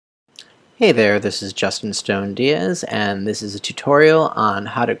Hey there, this is Justin Stone-Diaz, and this is a tutorial on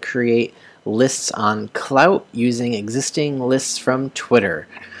how to create lists on Klout using existing lists from Twitter.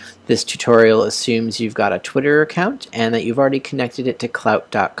 This tutorial assumes you've got a Twitter account and that you've already connected it to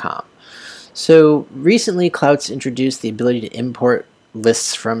Klout.com. So recently Klout's introduced the ability to import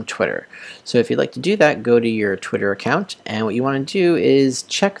lists from Twitter. So if you'd like to do that, go to your Twitter account, and what you want to do is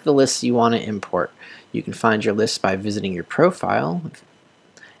check the lists you want to import. You can find your list by visiting your profile.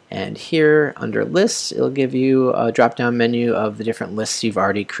 And here under lists, it'll give you a drop-down menu of the different lists you've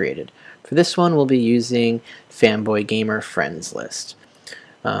already created. For this one, we'll be using Fanboy Gamer Friends list.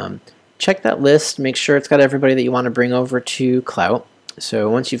 Check that list, make sure it's got everybody that you want to bring over to Klout. So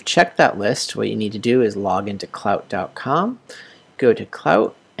once you've checked that list, what you need to do is log into Klout.com, go to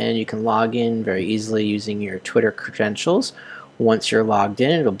Klout, and you can log in very easily using your Twitter credentials. Once you're logged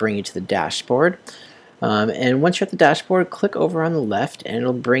in, it'll bring you to the dashboard. And once you're at the dashboard, click over on the left and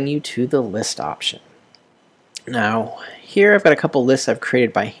it'll bring you to the list option. Now here I've got a couple lists I've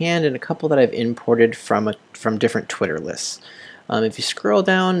created by hand and a couple that I've imported from different Twitter lists. If you scroll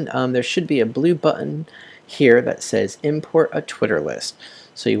down, there should be a blue button here that says import a Twitter list.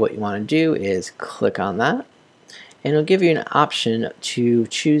 So what you want to do is click on that, and it'll give you an option to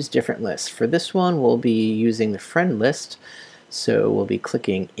choose different lists. For this one, we'll be using the friend list, so we'll be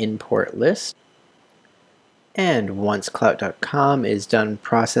clicking import list. And once Klout.com is done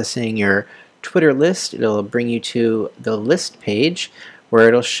processing your Twitter list, it'll bring you to the list page where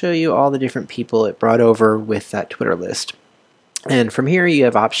it'll show you all the different people it brought over with that Twitter list. And from here you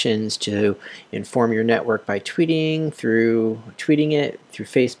have options to inform your network by tweeting it through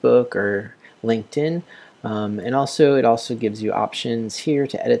Facebook or LinkedIn. And also it also gives you options here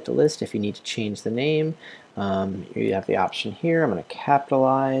to edit the list if you need to change the name. You have the option here. I'm going to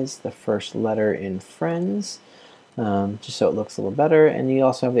capitalize the first letter in friends just so it looks a little better, and you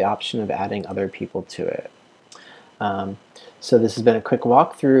also have the option of adding other people to it. So this has been a quick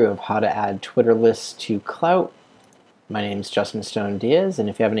walkthrough of how to add Twitter lists to Klout. My name is Justin Stone-Diaz, and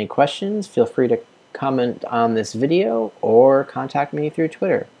if you have any questions, feel free to comment on this video or contact me through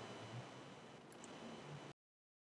Twitter.